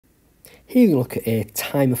Here we look at a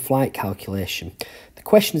time of flight calculation. The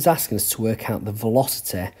question is asking us to work out the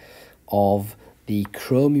velocity of the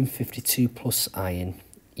chromium-52 plus ion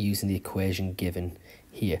using the equation given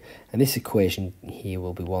here. And this equation here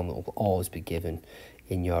will be one that will always be given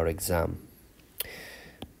in your exam.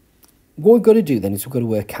 What we've got to do then is we've got to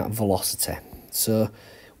work out velocity. So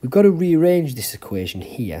we've got to rearrange this equation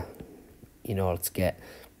here in order to get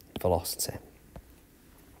velocity.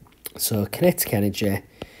 So kinetic energy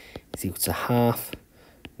is equal to half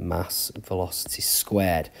mass velocity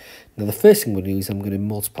squared. Now the first thing we're going to do is I'm going to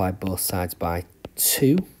multiply both sides by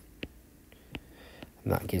 2,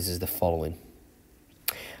 and that gives us the following.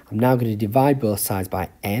 I'm now going to divide both sides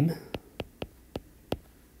by m,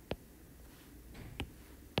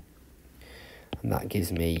 and that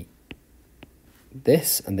gives me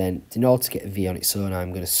this, and then in order to get v on its own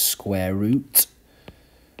I'm going to square root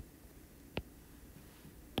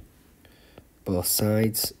both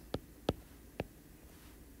sides,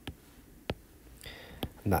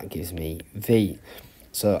 and that gives me v.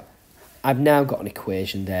 So I've now got an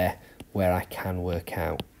equation there where I can work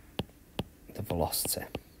out the velocity.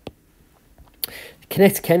 The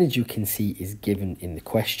kinetic energy you can see is given in the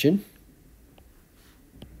question,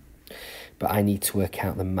 but I need to work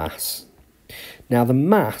out the mass. Now the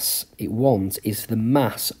mass it wants is the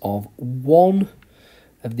mass of one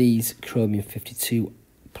of these chromium-52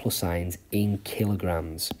 plus ions in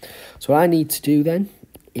kilograms. So what I need to do then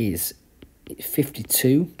is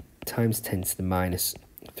 52 times 10 to the minus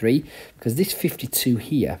 3, because this 52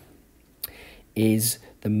 here is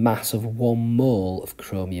the mass of 1 mole of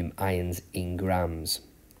chromium ions in grams.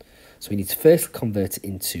 So we need to first convert it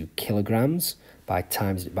into kilograms by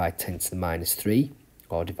times it by 10 to the minus 3,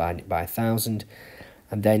 or dividing it by 1,000.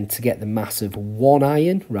 And then to get the mass of 1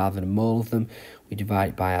 ion, rather than a mole of them, we divide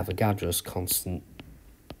it by Avogadro's constant,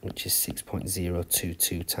 which is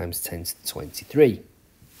 6.022 times 10 to the 23.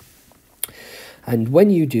 And when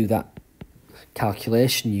you do that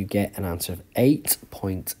calculation, you get an answer of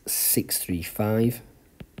 8.635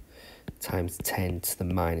 times 10 to the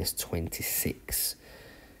minus 26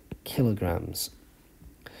 kilograms.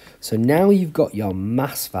 So now you've got your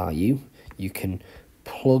mass value, you can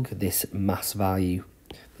plug this mass value,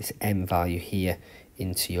 this m value here,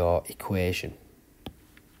 into your equation.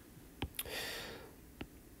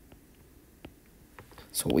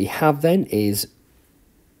 So what we have then is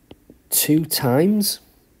 2 times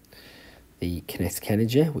the kinetic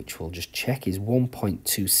energy, which we'll just check is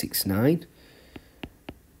 1.269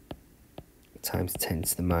 times 10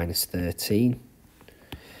 to the minus 13.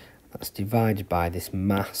 That's divided by this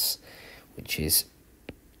mass, which is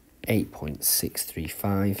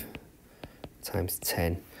 8.635 times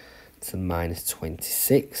 10 to the minus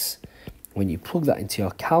 26. When you plug that into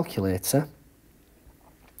your calculator,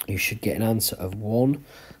 you should get an answer of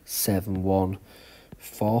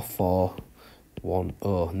 1714410,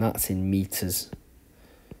 and that's in meters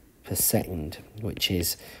per second, which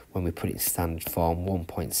is, when we put it in standard form,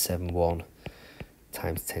 1.71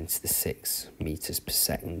 times 10 to the 6 meters per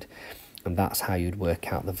second, and that's how you'd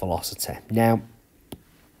work out the velocity. Now,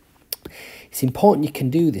 it's important you can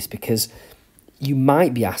do this because you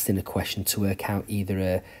might be asked in a question to work out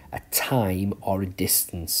either a time or a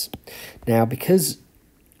distance. Now, because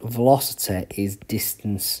velocity is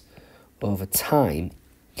distance over time,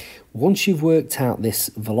 once you've worked out this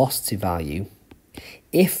velocity value,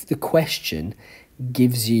 if the question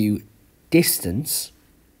gives you distance,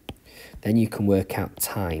 then you can work out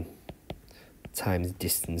time times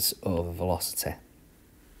distance over velocity.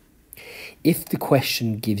 If the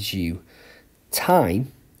question gives you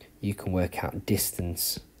time, you can work out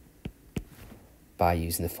distance by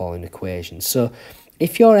using the following equation. So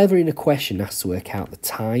if you're ever in a question asked to work out the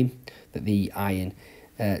time that the ion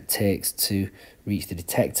takes to reach the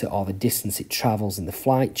detector, or the distance it travels in the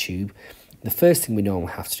flight tube, the first thing we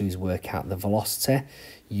normally have to do is work out the velocity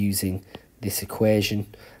using this equation,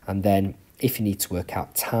 and then if you need to work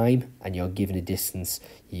out time and you're given a distance,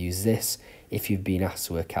 you use this. If you've been asked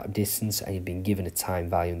to work out distance and you've been given a time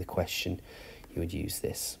value in the question, you would use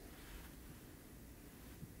this.